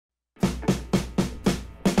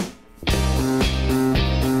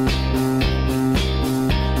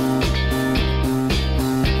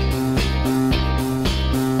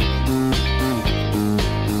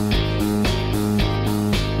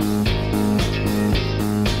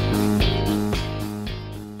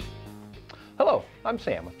I'm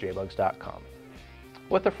Sam with JBugs.com.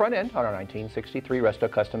 With the front end on our 1963 Resto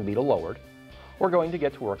Custom Beetle lowered, we're going to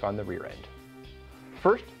get to work on the rear end.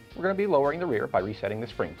 First, we're going to be lowering the rear by resetting the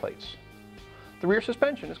spring plates. The rear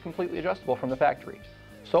suspension is completely adjustable from the factory,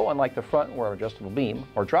 so unlike the front where adjustable beam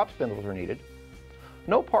or drop spindles are needed,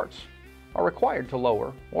 no parts are required to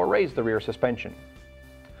lower or raise the rear suspension.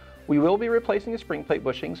 We will be replacing the spring plate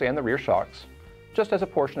bushings and the rear shocks, just as a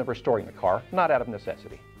portion of restoring the car, not out of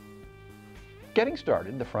necessity. Getting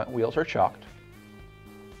started, the front wheels are chocked,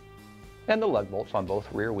 and the lug bolts on both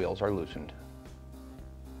rear wheels are loosened.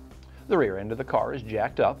 The rear end of the car is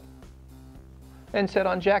jacked up and set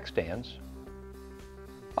on jack stands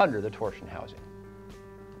under the torsion housing.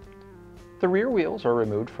 The rear wheels are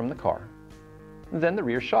removed from the car. Then the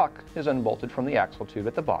rear shock is unbolted from the axle tube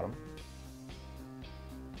at the bottom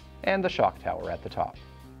and the shock tower at the top,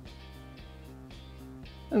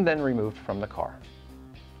 and then removed from the car.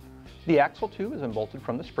 The axle tube is unbolted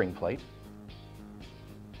from the spring plate,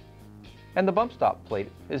 and the bump stop plate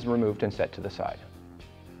is removed and set to the side.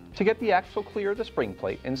 To get the axle clear of the spring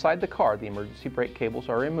plate, inside the car the emergency brake cables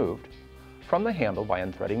are removed from the handle by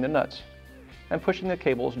unthreading the nuts and pushing the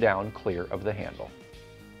cables down clear of the handle.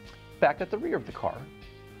 Back at the rear of the car,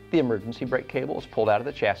 the emergency brake cable is pulled out of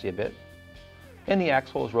the chassis a bit, and the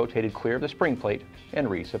axle is rotated clear of the spring plate and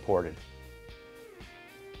re-supported.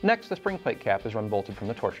 Next, the spring plate cap is unbolted from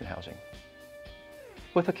the torsion housing.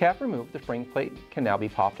 With the cap removed, the spring plate can now be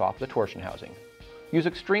popped off the torsion housing. Use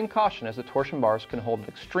extreme caution as the torsion bars can hold an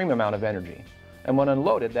extreme amount of energy, and when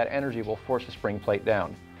unloaded, that energy will force the spring plate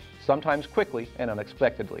down, sometimes quickly and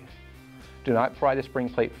unexpectedly. Do not pry the spring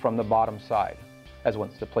plate from the bottom side, as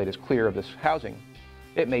once the plate is clear of this housing,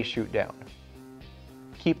 it may shoot down.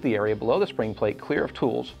 Keep the area below the spring plate clear of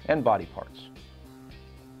tools and body parts.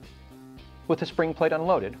 With the spring plate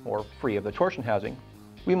unloaded, or free of the torsion housing,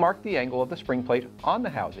 we mark the angle of the spring plate on the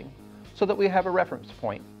housing so that we have a reference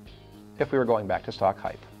point if we were going back to stock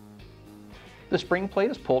height. The spring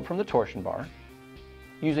plate is pulled from the torsion bar,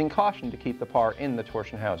 using caution to keep the par in the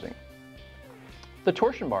torsion housing. The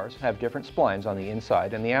torsion bars have different splines on the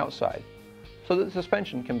inside and the outside, so that the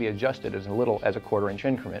suspension can be adjusted as little as a 1/4 inch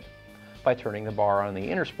increment by turning the bar on the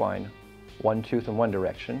inner spline 1 tooth in one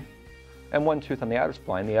direction and 1 tooth on the outer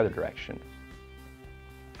spline the other direction.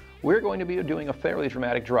 We're going to be doing a fairly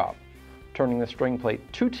dramatic drop, turning the spring plate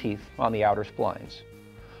 2 teeth on the outer splines,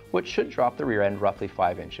 which should drop the rear end roughly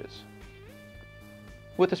 5 inches.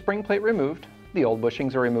 With the spring plate removed, the old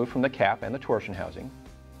bushings are removed from the cap and the torsion housing,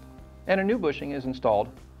 and a new bushing is installed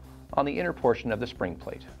on the inner portion of the spring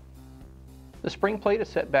plate. The spring plate is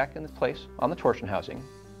set back in place on the torsion housing,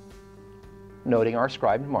 noting our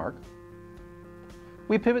scribed mark.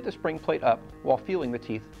 We pivot the spring plate up while feeling the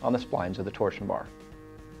teeth on the splines of the torsion bar.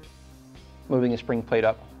 Moving the spring plate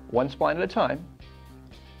up 1 spline at a time,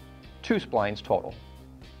 2 splines total,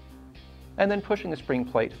 and then pushing the spring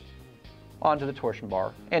plate onto the torsion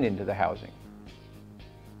bar and into the housing.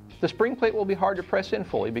 The spring plate will be hard to press in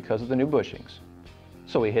fully because of the new bushings,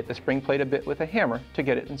 so we hit the spring plate a bit with a hammer to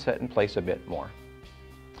get it set in place a bit more.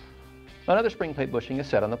 Another spring plate bushing is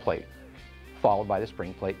set on the plate, followed by the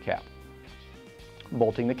spring plate cap.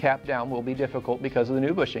 Bolting the cap down will be difficult because of the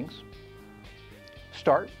new bushings.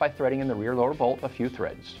 Start by threading in the rear lower bolt a few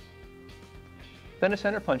threads. Then a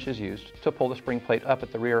center punch is used to pull the spring plate up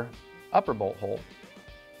at the rear upper bolt hole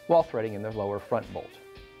while threading in the lower front bolt.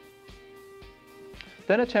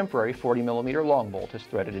 Then a temporary 40mm long bolt is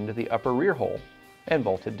threaded into the upper rear hole and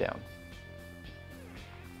bolted down.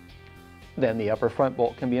 Then the upper front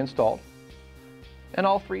bolt can be installed, and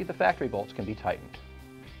all 3 of the factory bolts can be tightened.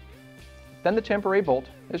 Then the temporary bolt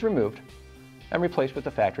is removed and replaced with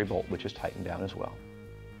the factory bolt, which is tightened down as well.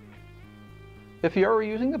 If you are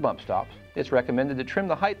using the bump stops, it's recommended to trim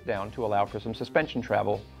the height down to allow for some suspension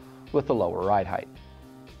travel with the lower ride height.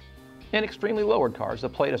 In extremely lowered cars, the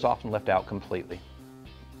plate is often left out completely.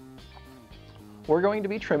 We're going to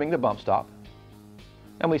be trimming the bump stop,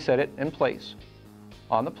 and we set it in place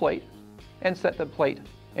on the plate and set the plate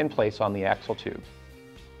in place on the axle tube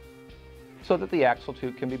so that the axle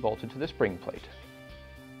tube can be bolted to the spring plate.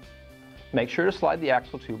 Make sure to slide the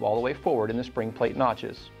axle tube all the way forward in the spring plate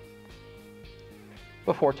notches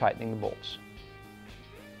before tightening the bolts.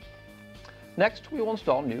 Next, we will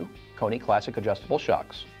install new Koni Classic adjustable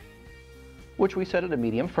shocks, which we set at a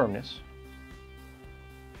medium firmness,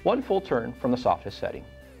 1 full turn from the softest setting.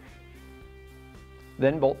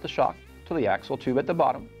 Then bolt the shock to the axle tube at the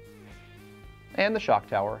bottom and the shock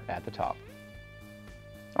tower at the top.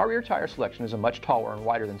 Our rear tire selection is a much taller and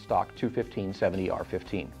wider than stock 215/70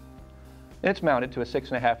 R15, and it's mounted to a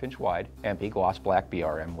 6.5 inch wide MP gloss black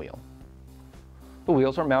BRM wheel. The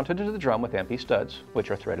wheels are mounted to the drum with empty studs,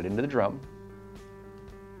 which are threaded into the drum,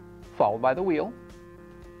 followed by the wheel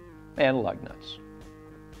and lug nuts.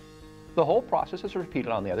 The whole process is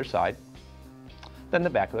repeated on the other side. Then the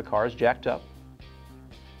back of the car is jacked up,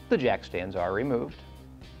 the jack stands are removed,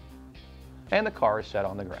 and the car is set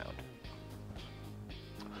on the ground.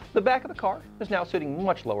 The back of the car is now sitting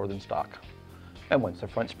much lower than stock, and once the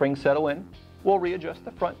front springs settle in, we'll readjust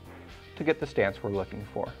the front to get the stance we're looking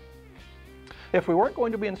for. If we weren't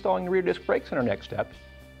going to be installing the rear disc brakes in our next step,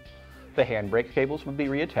 the handbrake cables would be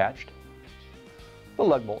reattached, the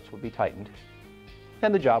lug bolts would be tightened,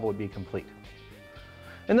 and the job would be complete.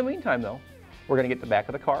 In the meantime though, we're going to get the back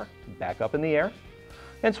of the car back up in the air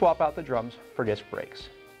and swap out the drums for disc brakes.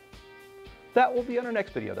 That will be on our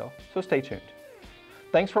next video though, so stay tuned.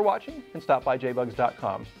 Thanks for watching, and stop by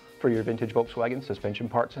JBugs.com for your vintage Volkswagen suspension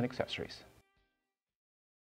parts and accessories.